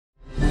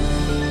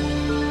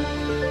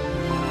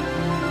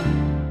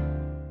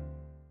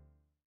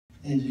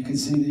you can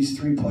see these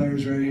three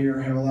players right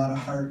here have a lot of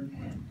heart.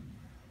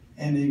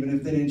 And even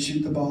if they didn't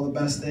shoot the ball the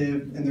best day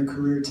in their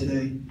career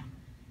today,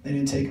 they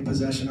didn't take a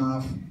possession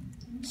off.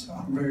 So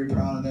I'm very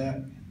proud of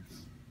that.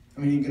 I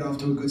mean, you get off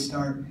to a good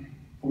start,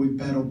 but we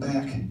battled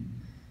back,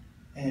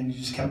 and you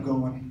just kept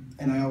going.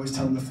 And I always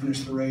tell them to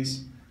finish the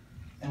race,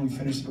 and we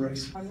finished the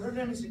race. Notre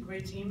Dame is a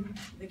great team.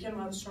 They came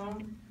out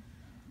strong,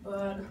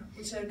 but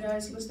we said,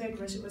 guys, let's stay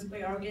aggressive. Let's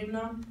play our game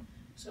now.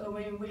 So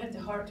I mean, we had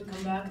the heart to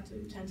come back to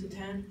 10-10,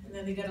 and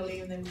then they got a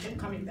lead, and then we kept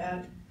coming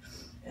back.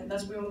 And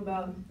that's what we're all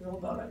about. We're all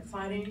about like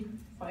fighting.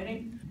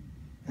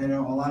 You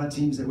know, a lot of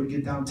teams that would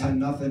get down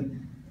 10-0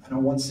 in a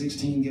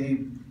 116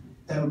 game,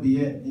 that would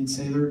be it. You'd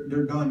say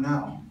they're done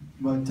now.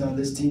 But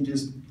this team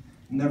just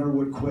never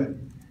would quit.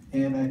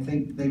 And I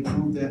think they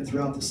proved that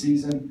throughout the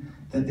season,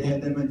 that they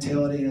had that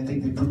mentality, and I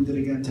think they proved it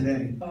again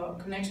today.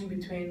 Connection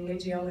between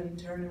Lindsay Allen and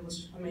Turner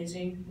was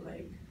amazing.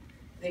 Like,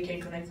 they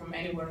can connect from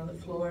anywhere on the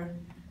floor.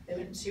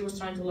 She was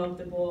trying to lob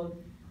the ball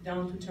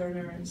down to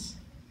Turner,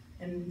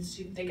 and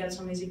they got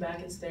some easy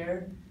buckets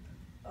there.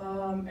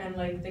 And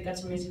like they got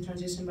some easy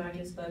transition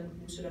buckets that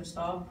we should have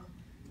stopped.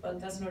 But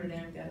that's Notre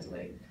Dame, guys.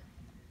 Like,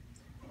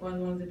 one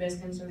of the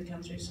best teams in the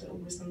country, so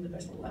we wish them the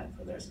best of luck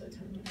for the rest of the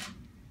tournament.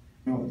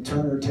 You know,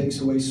 Turner takes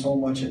away so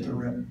much at the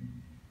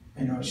rim.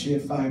 You know, she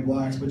had 5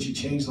 blocks, but she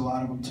changed a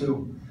lot of them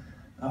too.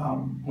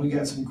 We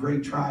got some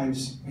great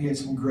drives. We had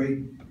some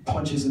great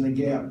punches in the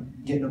gap,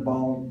 getting the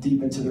ball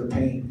deep into their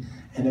paint.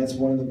 And that's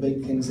one of the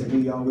big things that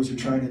we always are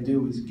trying to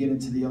do, is get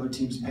into the other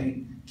team's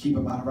paint, keep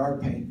them out of our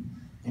paint.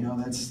 You know,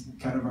 that's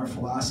kind of our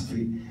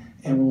philosophy.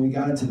 And when we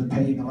got into the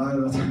paint, a lot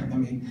of the time, I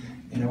mean,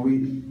 you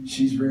know,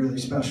 she's really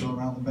special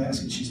around the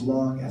basket. She's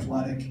long,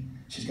 athletic.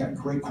 She's got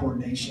great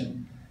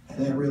coordination,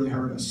 and that really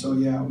hurt us. So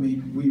yeah, I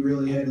mean, we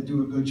really had to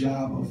do a good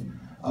job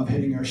of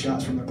hitting our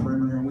shots from the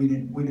perimeter, and we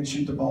didn't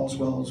shoot the ball as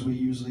well as we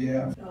usually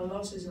have. A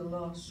loss is a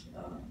loss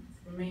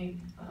for me.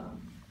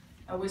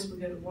 I wish we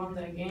could have won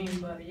that game,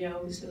 but yeah,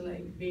 obviously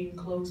like being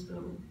close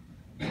to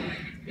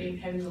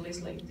having the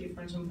least like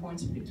difference in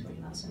points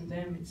between us and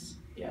them, it's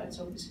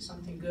obviously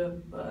something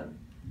good, but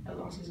a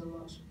loss is a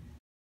loss.